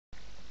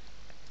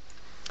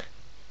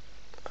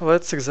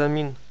let's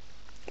examine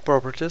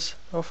properties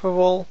of a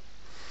wall.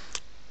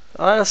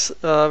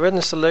 When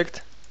you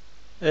select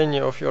any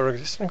of your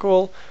existing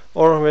wall,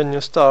 or when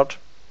you start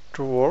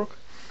to work,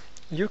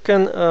 you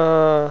can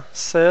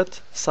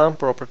set some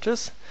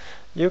properties.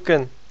 You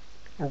can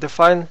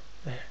define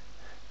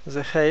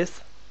the height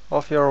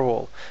of your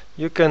wall.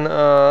 You can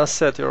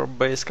set your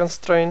base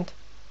constraint,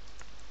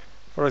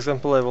 for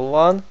example level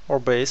 1 or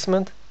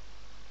basement.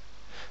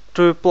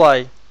 To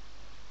apply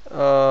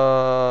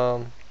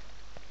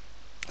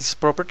these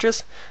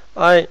properties,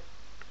 I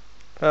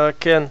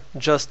can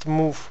just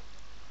move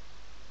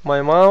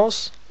my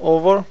mouse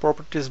over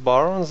properties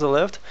bar on the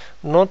left,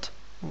 not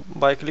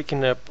by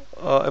clicking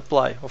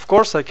apply. Of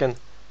course I can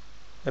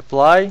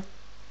apply,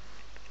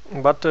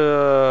 but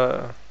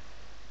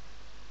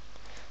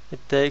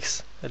it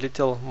takes a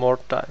little more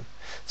time.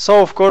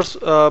 So of course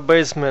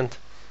basement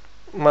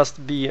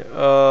must be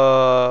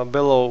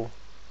below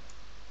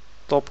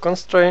top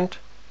constraint,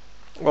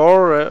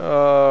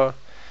 or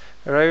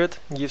Revit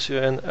gives you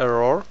an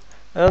error.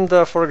 And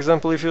for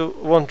example, if you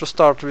want to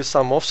start with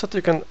some offset,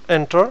 you can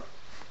enter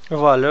a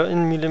value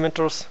in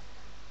millimeters.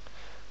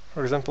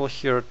 For example,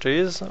 here it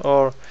is,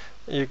 or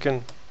you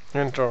can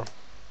enter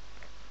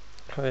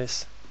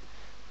this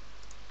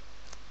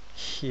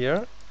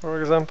here, for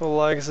example,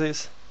 like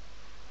this.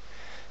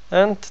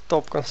 And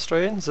top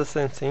constraint, the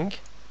same thing.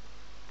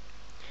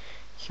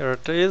 Here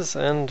it is,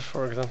 and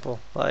for example,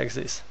 like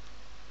this.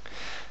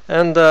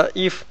 And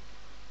if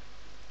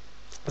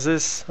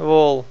this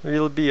wall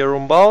will be a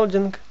room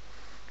bounding,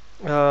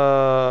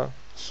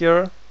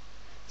 here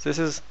this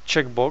is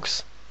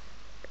checkbox,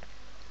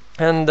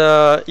 and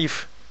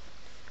if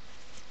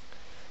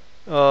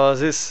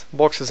this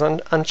box is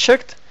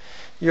unchecked,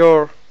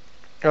 your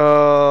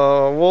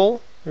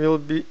wall will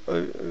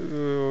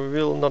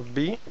not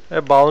be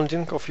a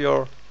bounding of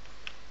your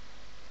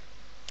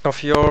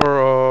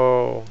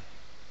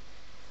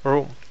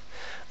room.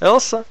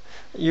 Also,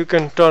 you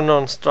can turn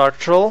on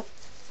structural.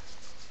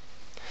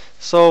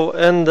 So,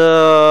 and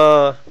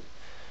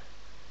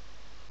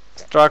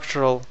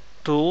structural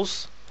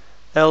tools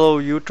allow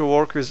you to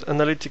work with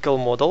analytical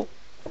model.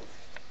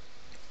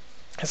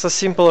 It's a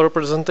simple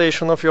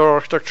representation of your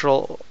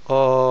architectural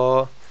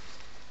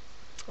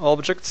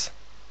objects,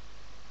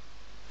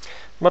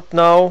 but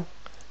now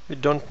we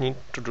don't need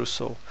to do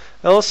so.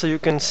 Also, you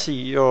can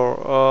see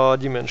your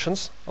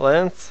dimensions,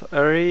 length,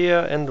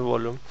 area and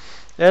volume,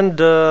 and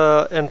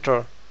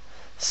enter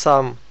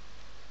some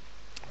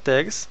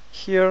tags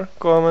here,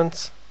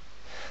 comments,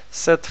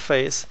 set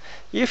face.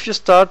 If you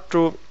start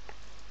to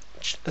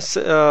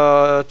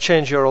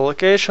change your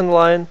location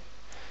line,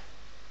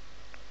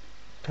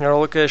 your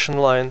location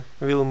line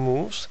will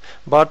move,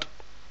 but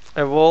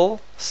a wall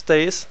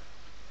stays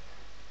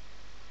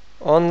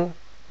on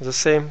the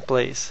same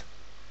place.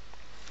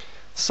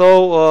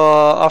 So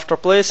after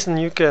placing,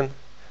 you can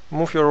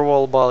move your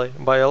wall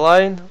by a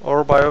line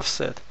or by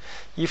offset.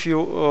 If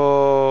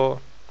you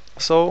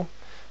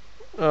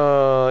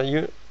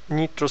you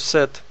need to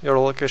set your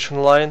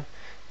location line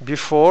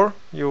before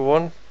you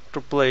want to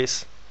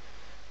place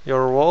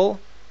your wall.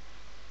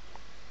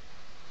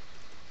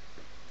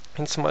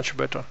 It's much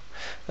better.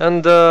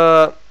 And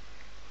in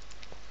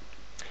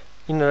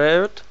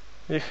Revit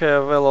we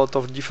have a lot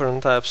of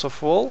different types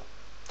of wall.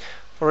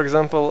 For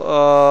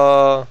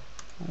example,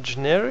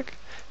 generic,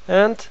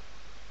 and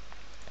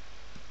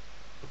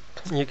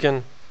you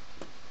can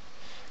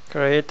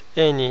create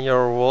any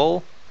your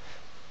wall,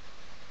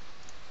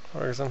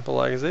 for example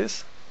like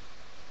this,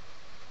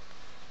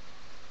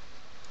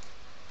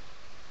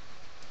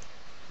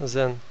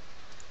 then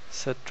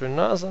set to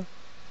another,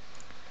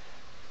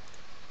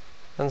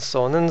 and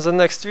so on. In the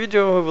next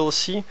video we will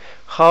see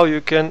how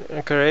you can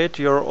create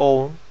your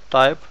own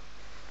type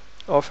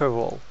of a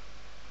wall.